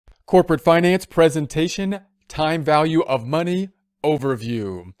Corporate Finance Presentation, Time Value of Money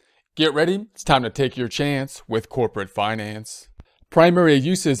Overview. Get ready, it's time to take your chance with corporate finance. Primary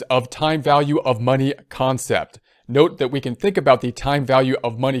uses of time value of money concept. Note that we can think about the time value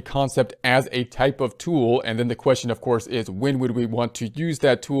of money concept as a type of tool, and then the question, of course, is when would we want to use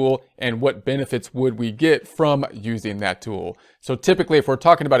that tool and what benefits would we get from using that tool? So typically, if we're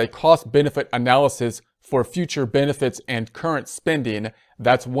talking about a cost-benefit analysis for future benefits and current spending,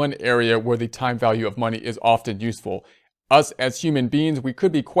 that's one area where the time value of money is often useful. Us as human beings, we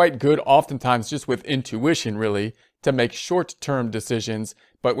could be quite good oftentimes just with intuition, really, to make short-term decisions.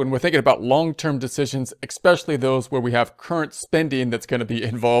 But when we're thinking about long-term decisions, especially those where we have current spending that's going to be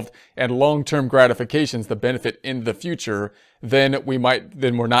involved and long-term gratifications, the benefit in the future, then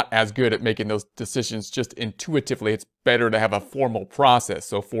we're not as good at making those decisions just intuitively. It's better to have a formal process.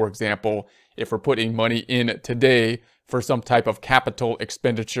 So for example, if we're putting money in today for some type of capital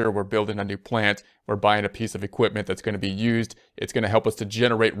expenditure, we're building a new plant, we're buying a piece of equipment that's going to be used, it's going to help us to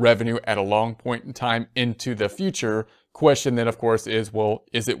generate revenue at a long point in time into the future. Question then, of course, is, well,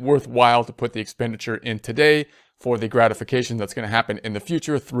 is it worthwhile to put the expenditure in today for the gratification that's going to happen in the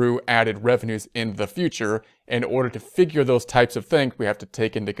future through added revenues in the future? In order to figure those types of things, we have to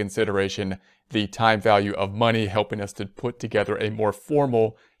take into consideration the time value of money, helping us to put together a more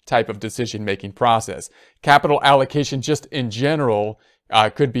formal type of decision-making process. Capital allocation just in general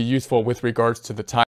could be useful with regards to the time